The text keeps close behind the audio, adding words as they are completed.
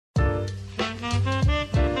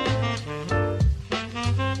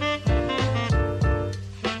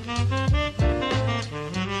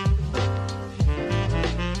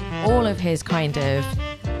his kind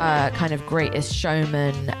of Greatest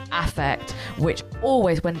Showman affect, which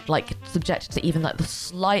always, when like subjected to even like the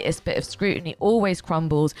slightest bit of scrutiny, always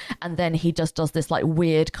crumbles. And then he just does this like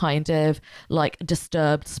weird kind of like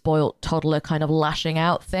disturbed, spoilt toddler kind of lashing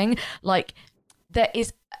out thing. Like there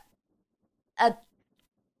is a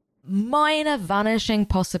minor vanishing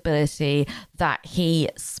possibility that he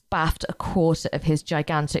spaffed a quarter of his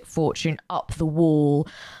gigantic fortune up the wall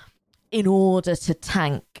in order to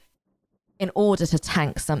tank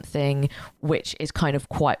something which is kind of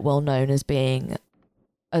quite well known as being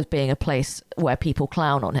a place where people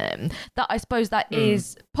clown on him. That I suppose that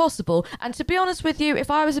is possible. And to be honest with you,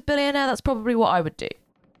 if I was a billionaire, that's probably what I would do.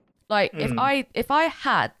 Like if I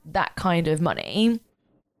had that kind of money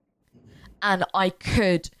and I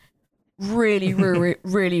could really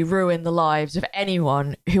ruin the lives of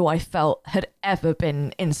anyone who I felt had ever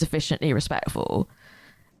been insufficiently respectful.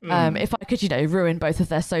 If I could, ruin both of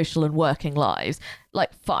their social and working lives,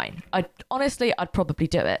 like, fine. I'd probably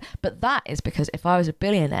do it. But that is because if I was a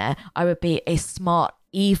billionaire, I would be a smart,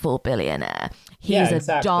 evil billionaire. He's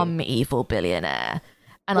a dumb, evil billionaire.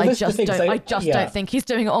 And I just don't think he's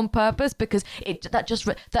doing it on purpose, because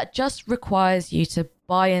that just requires you to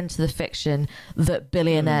buy into the fiction that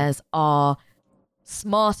billionaires are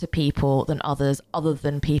smarter people than others, other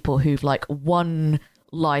than people who've like won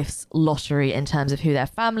life's lottery in terms of who their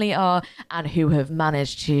family are and who have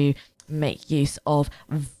managed to make use of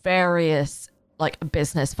various like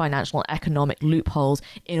business, financial, and economic loopholes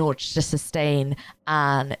in order to sustain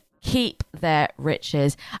and keep their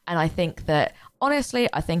riches. And I think that honestly,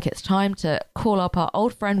 I think it's time to call up our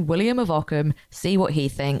old friend William of Ockham, see what he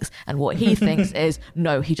thinks, and what he thinks is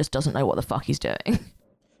no, he just doesn't know what the fuck he's doing.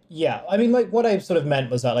 Yeah, I mean, like, what I sort of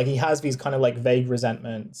meant was that, like, he has these kind of, like, vague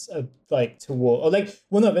resentments, like, toward, or, like,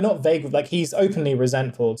 well, no, they're not vague, like, he's openly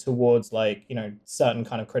resentful towards, like, certain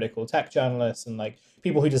kind of critical tech journalists and, like,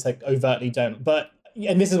 people who just, like, overtly don't, but,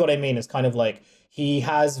 and this is what I mean, is kind of, like, he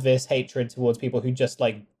has this hatred towards people who just,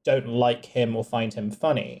 like, don't like him or find him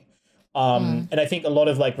funny. And I think a lot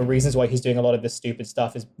of, like, the reasons why he's doing a lot of this stupid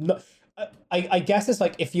stuff is, not, I guess it's,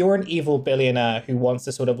 like, if you're an evil billionaire who wants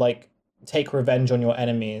to sort of, like, take revenge on your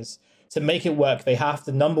enemies, to make it work, they have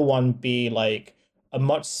to, number one, be like a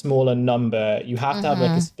much smaller number. You have to have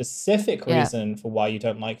like a specific reason for why you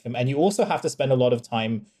don't like them. And you also have to spend a lot of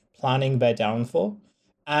time planning their downfall.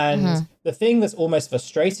 And the thing that's almost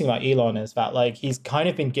frustrating about Elon is that like he's kind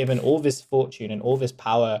of been given all this fortune and all this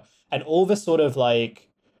power and all this sort of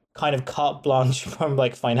like kind of carte blanche from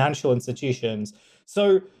like financial institutions.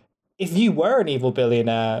 So if you were an evil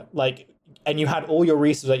billionaire, like, and you had all your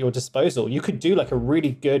resources at your disposal, you could do like a really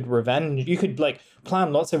good revenge. You could like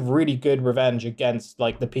plan lots of really good revenge against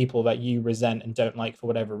like the people that you resent and don't like for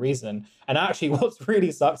whatever reason. And actually what's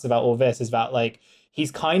really sucks about all this is that like he's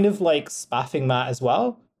kind of like spaffing that as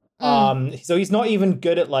well. So he's not even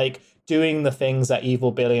good at like doing the things that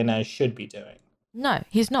evil billionaires should be doing. No,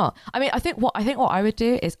 he's not. I mean, I think what I would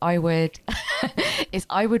do is I would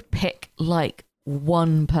pick like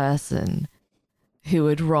one person who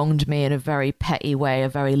had wronged me in a very petty way a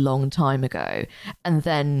very long time ago, and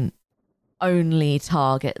then only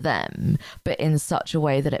target them, but in such a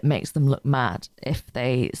way that it makes them look mad if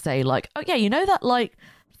they say like, oh yeah, that like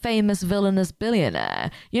famous villainous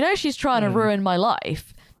billionaire, she's trying to ruin my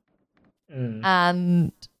life.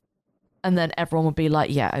 And then everyone would be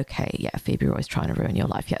like, yeah, okay, yeah, Phoebe Roy's trying to ruin your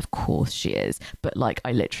life. Yeah, of course she is. But like,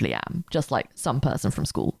 I literally am, just like some person from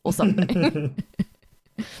school or something.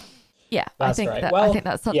 Yeah, that's I think right. that Well, I think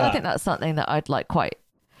that's something that I'd like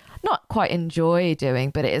not quite enjoy doing,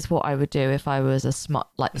 but it is what I would do if I was a smart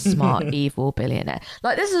evil billionaire.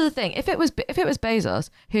 Like, this is the thing: if it was Bezos,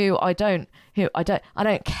 who I don't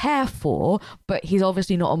care for, but he's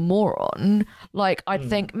obviously not a moron. Like, I'd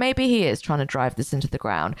think maybe he is trying to drive this into the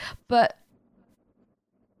ground, but.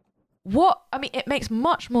 It makes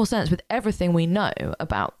much more sense with everything we know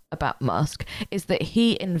about Musk, is that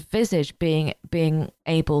he envisaged being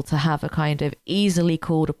able to have a kind of easily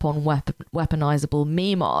called upon weaponizable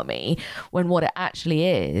meme army, when what it actually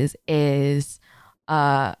is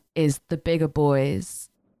the bigger boys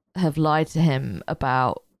have lied to him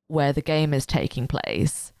about where the game is taking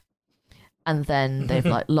place, and then they've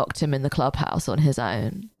like locked him in the clubhouse on his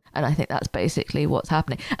own. And I think that's basically what's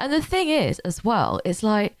happening. And the thing is, as well, it's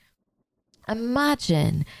like,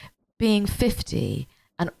 imagine being 50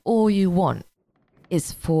 and all you want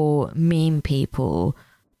is for meme people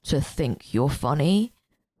to think you're funny.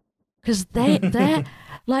 Because they're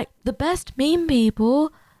like the best meme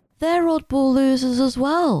people, they're oddball losers as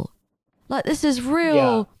well. Like, this is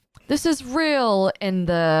real this is real in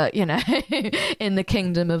the, you know, in the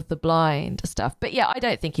kingdom of the blind stuff. But yeah, I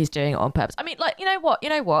don't think he's doing it on purpose. I mean, like, you know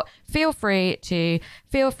what? Feel free to,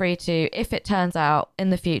 if it turns out in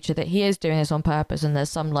the future that he is doing this on purpose and there's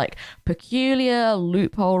some like peculiar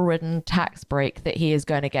loophole-ridden tax break that he is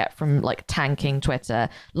going to get from like tanking Twitter,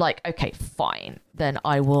 like, okay, fine, then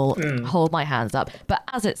I will hold my hands up. But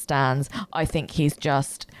as it stands, I think he's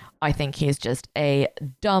just a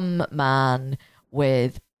dumb man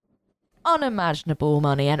with unimaginable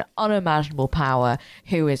money and unimaginable power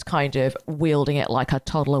who is kind of wielding it like a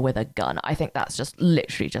toddler with a gun. I think that's just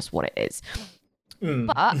literally just what it is.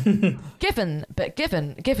 But given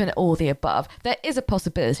all the above, there is a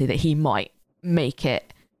possibility that he might make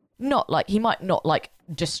it he might not like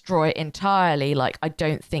destroy it entirely. Like, I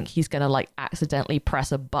don't think he's gonna like accidentally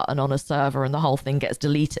press a button on a server and the whole thing gets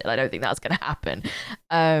deleted. I don't think that's gonna happen.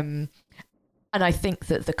 And I think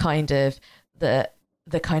that the kind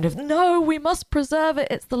of no, we must preserve it,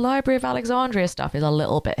 it's the Library of Alexandria stuff is a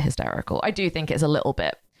little bit hysterical. I do think it's a little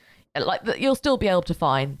bit like you'll still be able to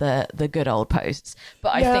find the good old posts,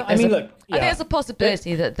 but I think I think there's a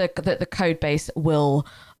possibility that the code base will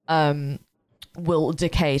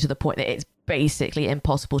decay to the point that it's basically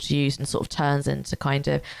impossible to use and sort of turns into kind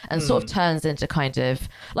of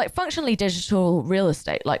like functionally digital real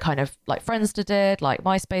estate, like kind of like Friendster did, like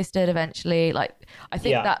MySpace did eventually. Like I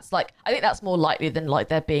think that's more likely than like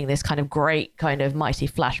there being this kind of great kind of mighty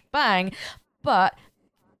flash bang. But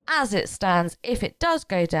as it stands, if it does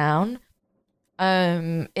go down,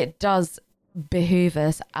 it does behoove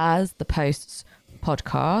us as the Posts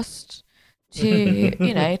podcast to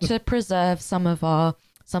to preserve some of our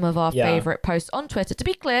favorite posts on Twitter. To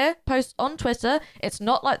be clear, posts on Twitter, it's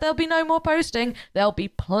not like there'll be no more posting. There'll be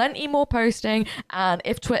plenty more posting, and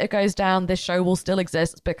if Twitter goes down, this show will still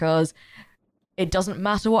exist because it doesn't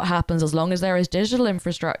matter what happens. As long as there is digital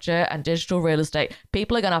infrastructure and digital real estate,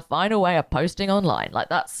 people are going to find a way of posting online. Like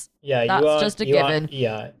that's just a given.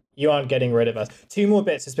 You aren't getting rid of us. Two more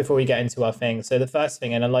bits just before we get into our thing. So the first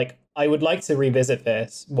thing, and I would like to revisit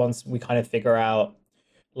this once we kind of figure out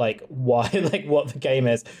like why, like what the game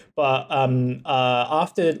is. But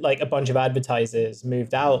after like a bunch of advertisers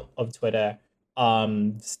moved out of Twitter,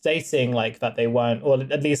 stating like that they weren't, or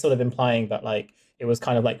at least sort of implying that like it was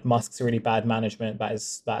kind of like Musk's really bad management that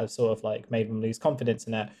has sort of like made them lose confidence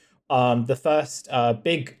in it. The first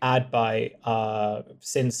big ad buy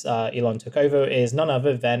since Elon took over is none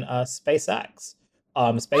other than SpaceX.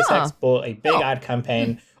 SpaceX bought a big ad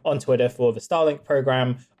campaign on Twitter for the Starlink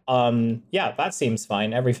program. That seems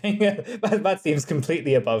fine. Everything that seems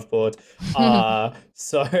completely above board.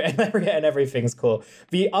 So and everything's cool.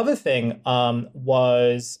 The other thing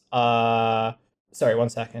was sorry, 1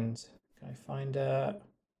 second. Can I find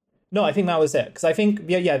No, I think that was it. Because I think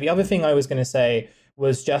the other thing I was going to say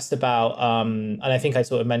was just about and I think I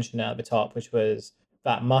sort of mentioned it at the top, which was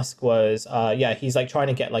that Musk was he's like trying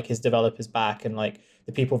to get like his developers back and like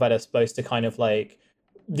the people that are supposed to kind of like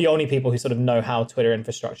the only people who sort of know how Twitter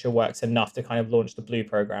infrastructure works enough to kind of launch the Blue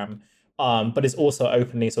program, but is also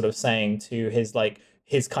openly sort of saying to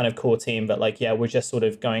his kind of core team that like, we're just sort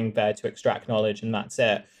of going there to extract knowledge and that's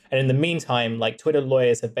it. And in the meantime, like Twitter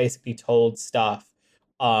lawyers have basically told staff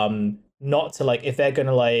not to like, if they're going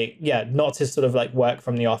to like, not to sort of like work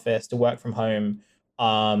from the office, to work from home.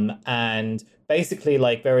 And basically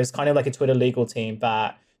like there is kind of like a Twitter legal team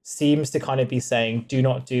that seems to kind of be saying, do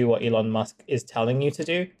not do what Elon Musk is telling you to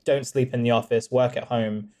do. Don't sleep in the office, work at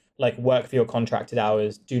home, like work for your contracted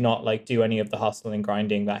hours. Do not like do any of the hustle and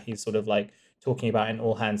grinding that he's sort of like talking about in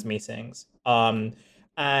all hands meetings.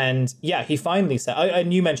 And he finally said,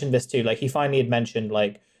 and you mentioned this too, like he finally had mentioned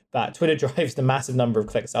like that Twitter drives the massive number of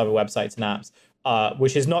clicks to other websites and apps,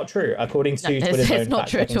 which is not true. According to Twitter's own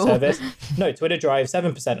fact-checking service, no, Twitter drives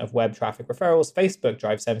 7% of web traffic referrals, Facebook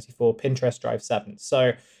drives 74%, Pinterest drives 7%.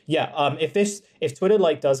 So if Twitter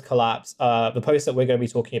like does collapse, the post that we're going to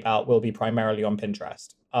be talking about will be primarily on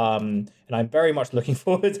Pinterest. And I'm very much looking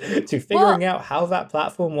forward to figuring out how that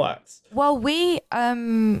platform works. Well, we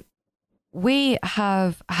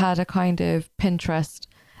have had a kind of Pinterest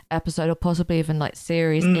episode or possibly even like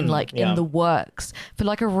series in the works for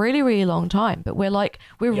like a really, really long time, but we're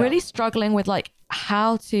really struggling with like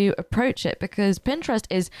how to approach it because Pinterest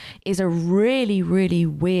is a really, really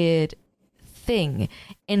weird thing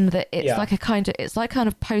in that it's like kind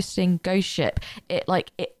of posting ghost ship. It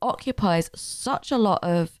occupies such a lot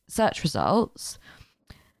of search results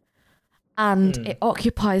and it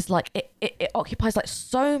occupies it occupies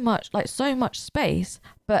so much space,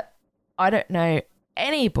 but I don't know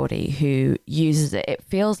anybody who uses it. It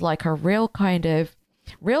feels like a real kind of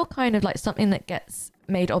like something that gets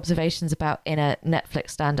made observations about in a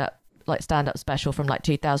Netflix stand-up like stand-up special from like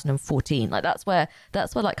 2014. Like that's where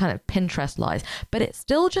like kind of Pinterest lies. But it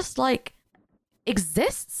still just like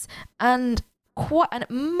exists, and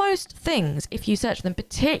most things, if you search them,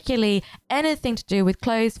 particularly anything to do with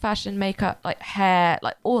clothes, fashion, makeup, like hair,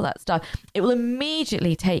 like all that stuff, it will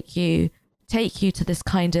immediately take you to this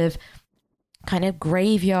kind of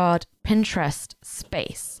graveyard Pinterest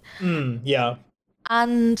space. Yeah.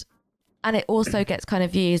 And it also gets kind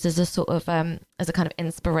of used as a sort of as a kind of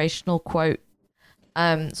inspirational quote,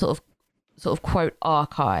 sort of quote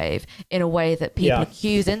archive, in a way that people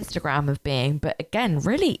accuse Instagram of being, but again,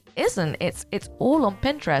 really isn't. It's all on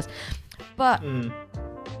Pinterest. But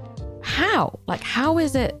how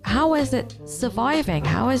is it surviving?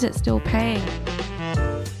 How is it still paying